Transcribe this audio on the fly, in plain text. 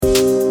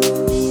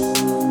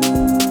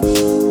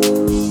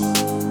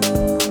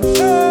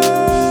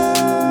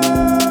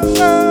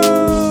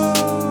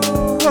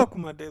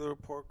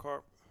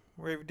scorecard,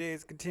 where every day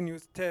is a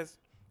continuous test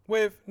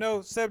with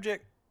no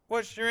subject.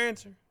 What's your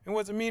answer and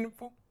was it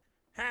meaningful?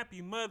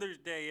 Happy Mother's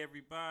Day,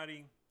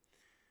 everybody.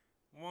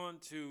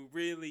 Want to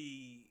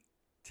really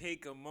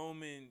take a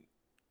moment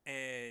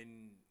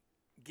and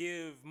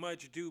give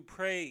much due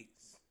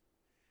praise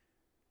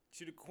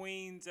to the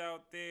queens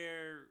out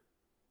there.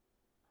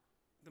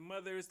 The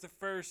mother is the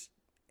first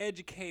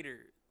educator,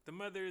 the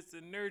mother is the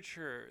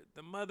nurturer,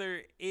 the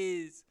mother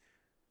is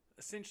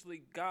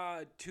essentially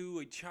God to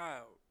a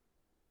child.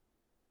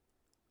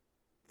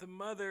 The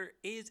mother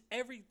is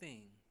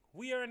everything.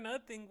 We are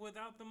nothing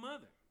without the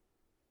mother.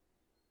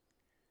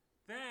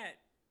 That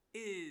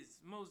is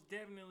most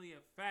definitely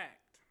a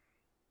fact.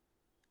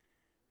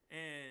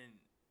 And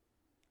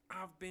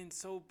I've been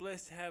so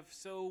blessed to have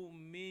so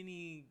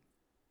many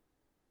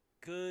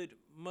good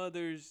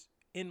mothers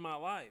in my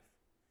life.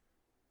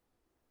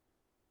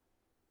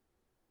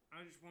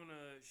 I just want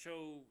to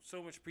show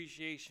so much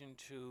appreciation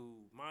to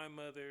my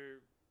mother,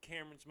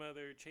 Cameron's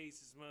mother,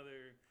 Chase's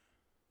mother,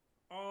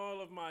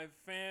 all of my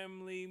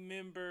family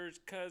members,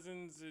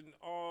 cousins, and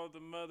all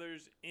the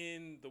mothers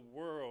in the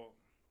world.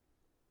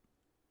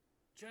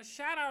 Just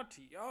shout out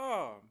to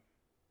y'all.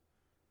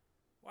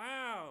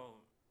 Wow.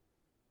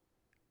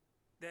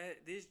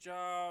 That this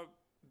job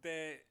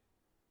that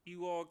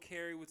you all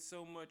carry with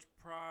so much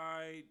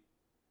pride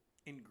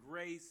and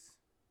grace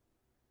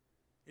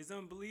is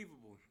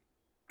unbelievable.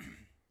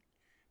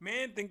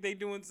 Man think they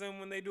doing something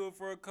when they do it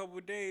for a couple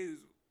of days.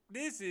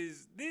 This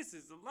is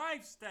a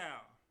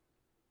lifestyle.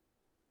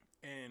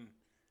 And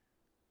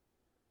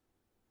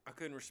I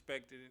couldn't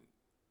respect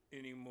it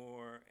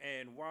anymore.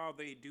 And while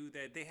they do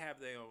that, they have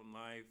their own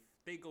life.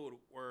 They go to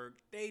work.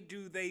 They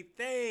do their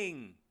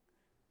thing.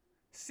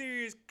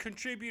 Serious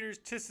contributors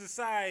to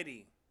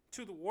society,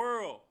 to the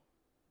world.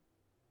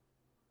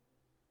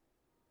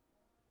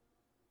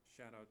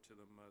 Shout out to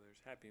the mothers.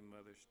 Happy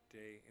Mother's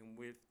Day. And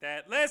with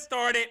that, let's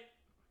start it.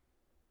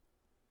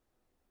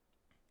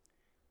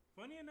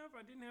 Funny enough,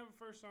 I didn't have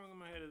a first song in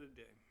my head of the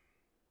day.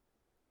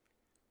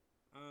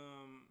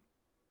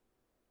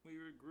 We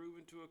were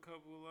grooving to a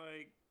couple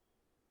like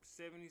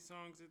 70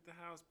 songs at the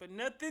house, but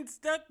nothing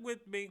stuck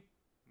with me.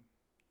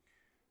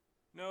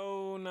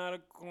 No, not a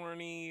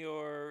corny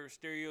or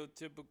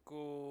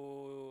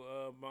stereotypical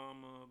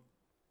Obama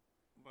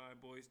by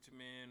Boys to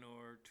Men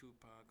or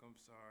Tupac. I'm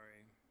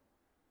sorry.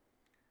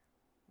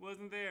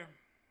 Wasn't there.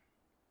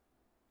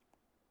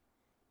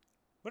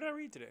 What did I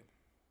read today?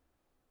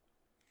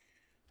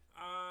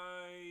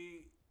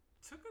 I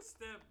took a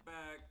step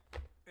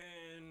back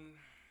and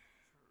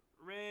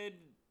read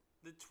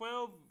The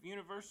 12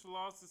 Universal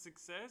Laws of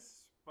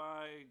Success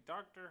by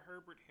Dr.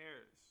 Herbert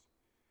Harris.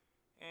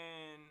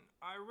 And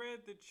I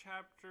read the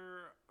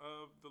chapter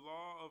of the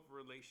law of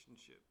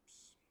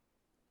relationships.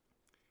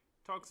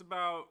 Talks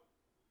about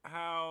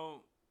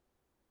how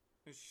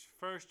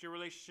first your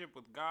relationship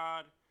with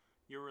God,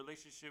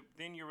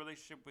 then your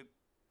relationship with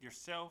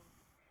yourself,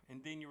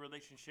 and then your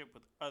relationship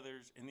with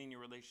others, and then your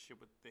relationship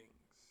with things.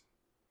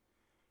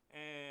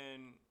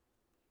 And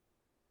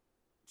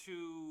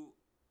to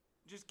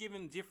just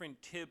giving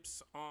different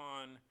tips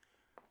on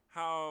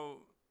how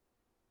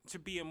to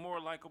be a more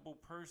likable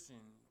person,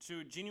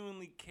 to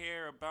genuinely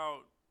care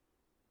about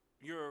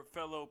your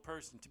fellow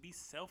person, to be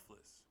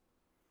selfless,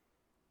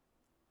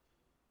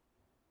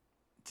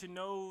 to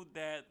know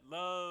that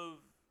love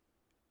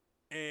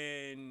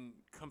and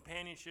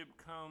companionship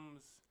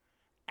comes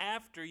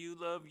after you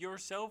love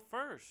yourself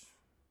first.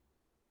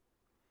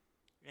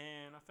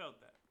 And I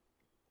felt that.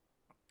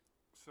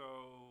 So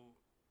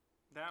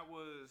that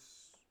was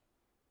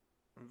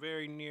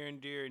very near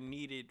and dear and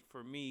needed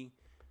for me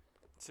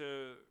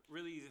to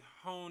really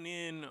hone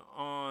in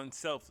on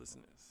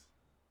selflessness.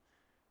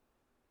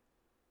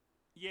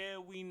 Yeah,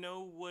 we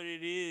know what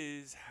it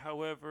is.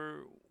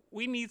 However,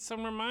 we need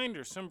some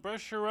reminders, some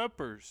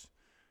brusher-uppers.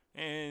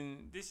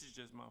 And this is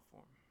just my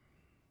form.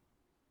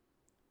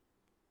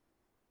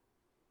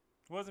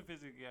 Wasn't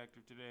physically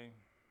active today.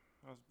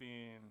 I was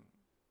being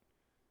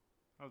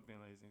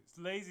lazy. It's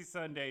lazy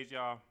Sundays,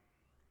 y'all.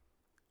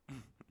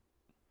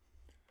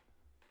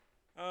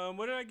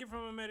 What did I get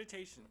from my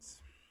meditations?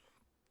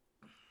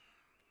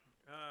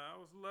 I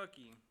was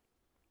lucky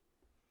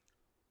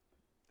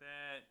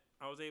that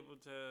I was able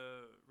to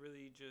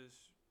really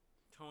just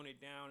tone it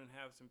down and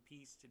have some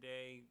peace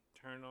today.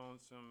 Turn on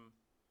some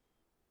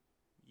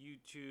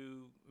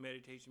YouTube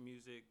meditation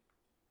music,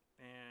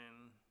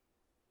 and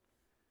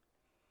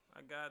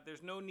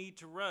there's no need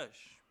to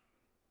rush.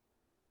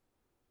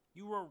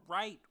 You are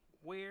right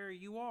where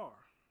you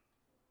are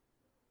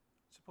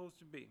supposed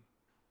to be.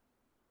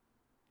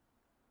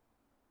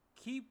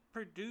 Keep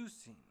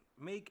producing.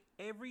 Make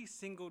every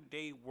single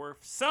day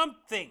worth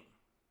something.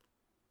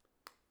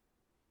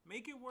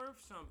 Make it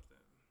worth something.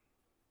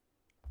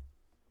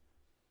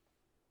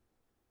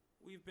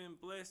 We've been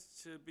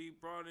blessed to be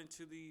brought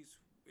into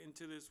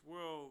this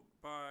world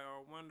by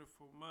our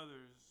wonderful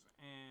mothers,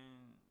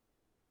 and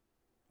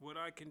what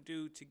I can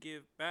do to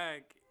give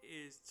back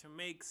is to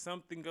make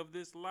something of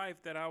this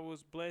life that I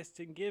was blessed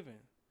and given.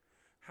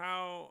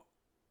 How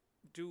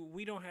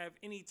we don't have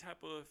any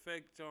type of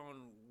effect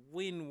on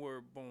when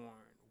we're born,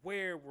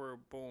 where we're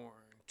born,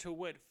 to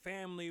what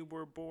family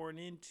we're born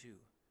into.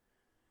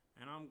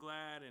 And I'm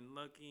glad and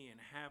lucky and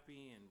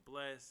happy and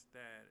blessed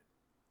that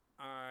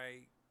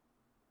I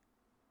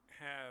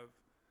have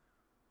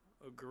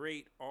a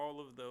great all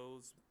of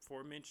those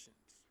aforementioned.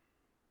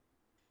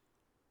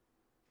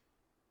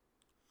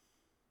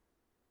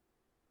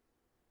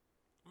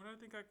 What I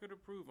think I could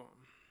improve on.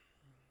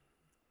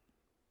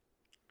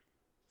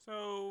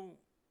 So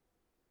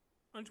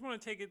I just want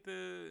to take it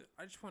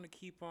I just want to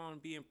keep on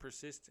being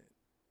persistent.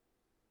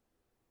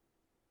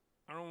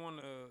 I don't want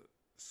to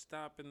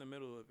stop in the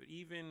middle of it.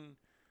 Even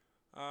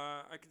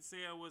I could say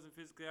I wasn't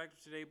physically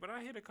active today, but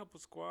I hit a couple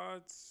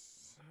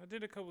squats. I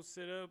did a couple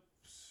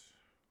sit-ups,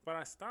 but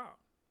I stopped.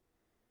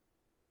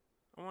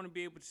 I want to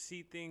be able to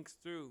see things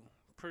through,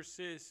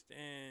 persist,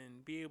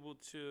 and be able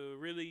to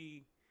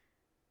really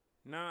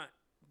not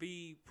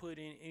be put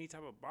in any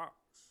type of box.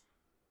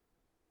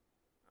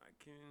 I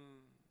can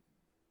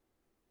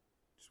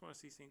just want to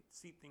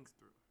see things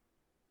through.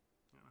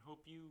 And I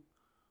hope you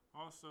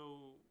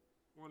also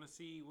want to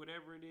see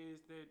whatever it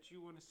is that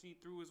you want to see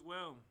through as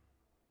well.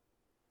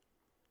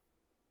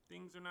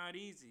 Things are not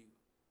easy.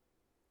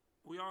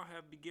 We all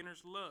have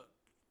beginner's luck.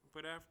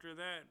 But after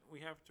that, we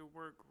have to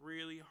work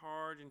really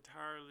hard and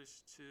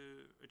tireless to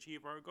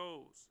achieve our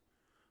goals.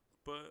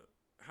 But,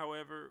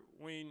 however,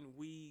 when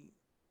we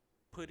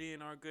put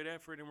in our good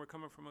effort and we're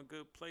coming from a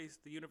good place,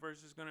 the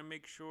universe is going to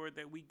make sure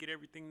that we get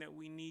everything that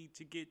we need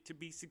to get to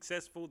be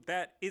successful.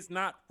 That is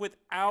not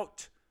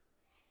without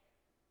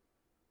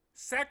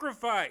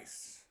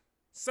sacrifice,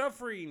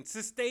 suffering,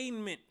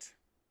 sustainment,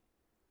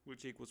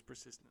 which equals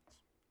persistence.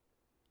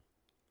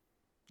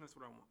 That's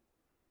what I want.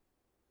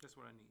 That's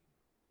what I need.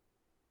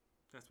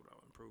 That's what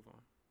I'll improve on.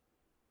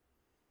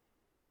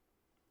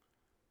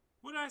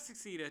 What did I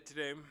succeed at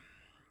today?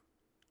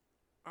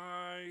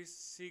 I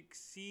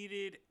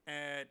succeeded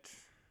at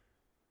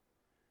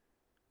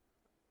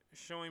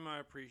showing my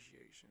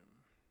appreciation.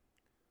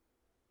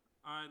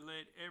 I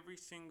let every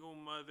single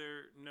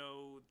mother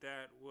know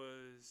that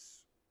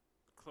was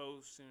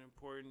close and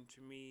important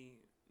to me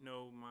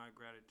know my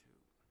gratitude.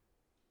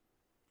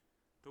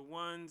 The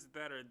ones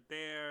that are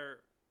there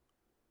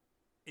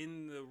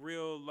in the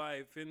real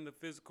life, in the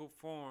physical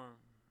form,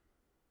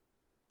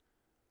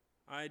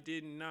 I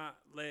did not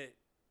let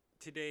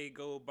today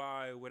go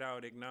by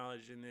without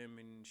acknowledging them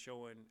and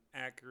showing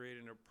accurate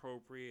and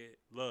appropriate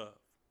love.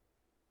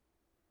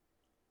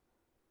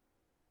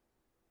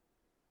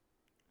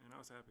 And I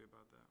was happy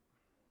about that.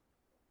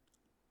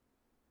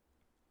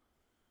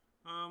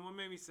 What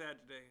made me sad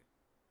today?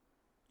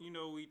 You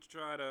know, we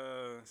try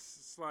to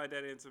slide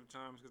that in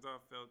sometimes because I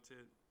felt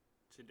it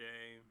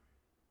today.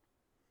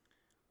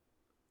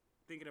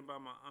 Thinking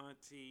about my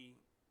auntie,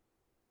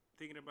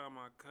 thinking about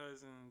my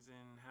cousins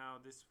and how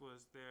this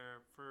was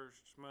their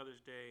first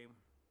Mother's Day.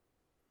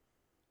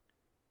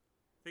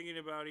 Thinking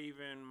about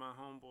even my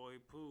homeboy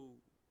Pooh.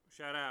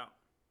 Shout out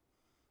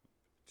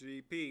to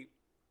DP.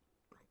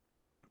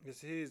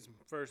 It's his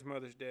first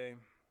Mother's Day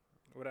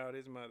without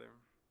his mother.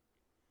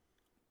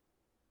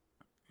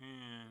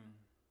 And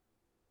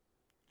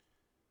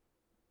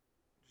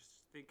just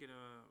thinking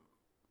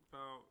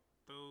about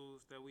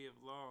those that we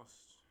have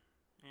lost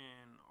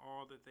and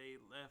all that they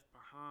left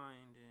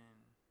behind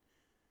and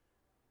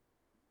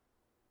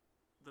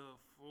the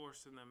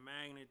force and the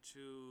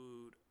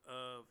magnitude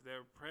of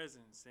their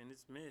presence, and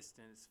it's missed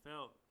and it's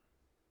felt.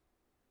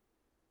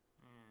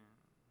 And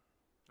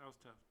that was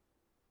tough.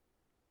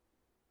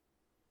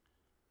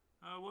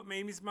 What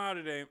made me smile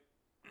today?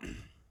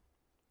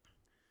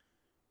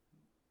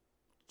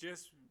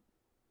 Just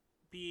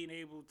being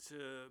able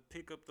to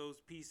pick up those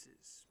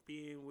pieces,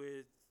 being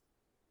with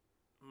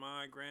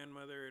my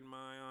grandmother and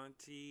my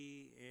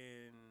auntie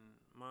and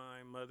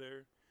my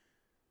mother,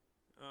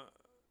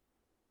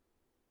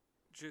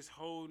 just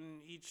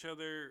holding each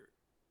other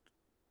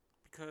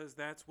because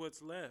that's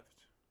what's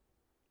left.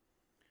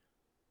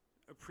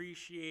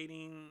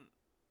 Appreciating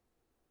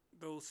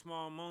those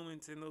small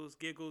moments and those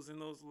giggles and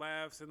those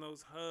laughs and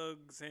those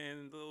hugs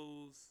and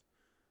those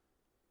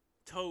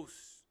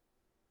toasts.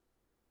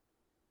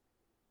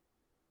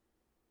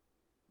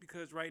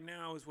 Because right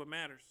now is what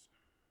matters.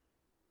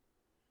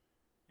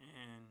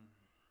 And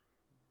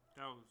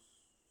that was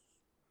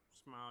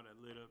a smile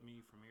that lit up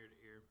me from ear to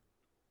ear.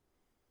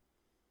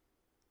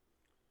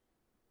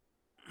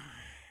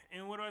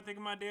 And what do I think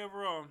of my day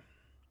overall?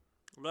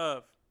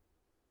 Love,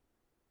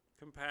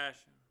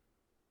 compassion,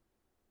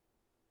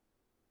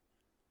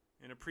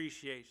 and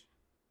appreciation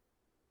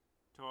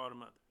to all the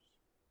mothers.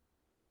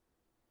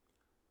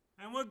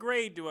 And what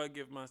grade do I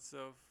give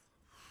myself?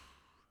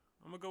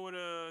 I'm going to go with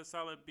a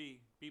solid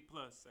B. B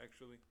plus,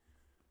 actually.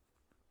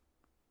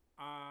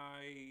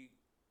 I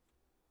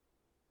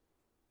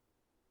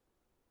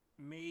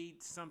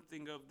made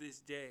something of this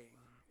day,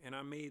 and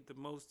I made the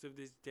most of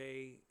this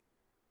day.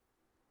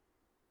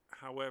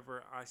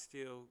 However, I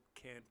still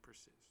can't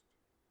persist.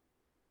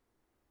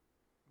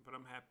 But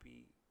I'm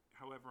happy.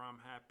 However, I'm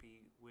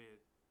happy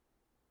with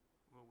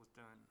what was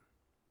done.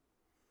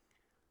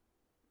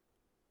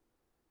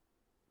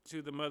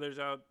 to the mothers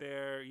out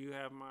there, you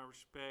have my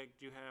respect,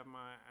 you have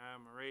my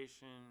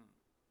admiration,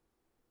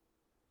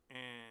 and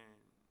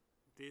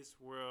this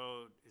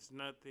world is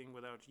nothing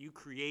without you. You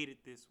created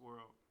this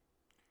world,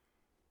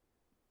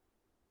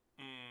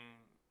 and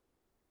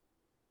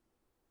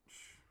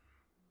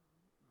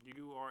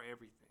you are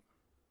everything.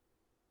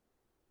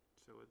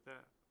 So with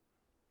that,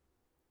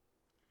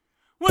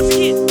 once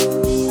again,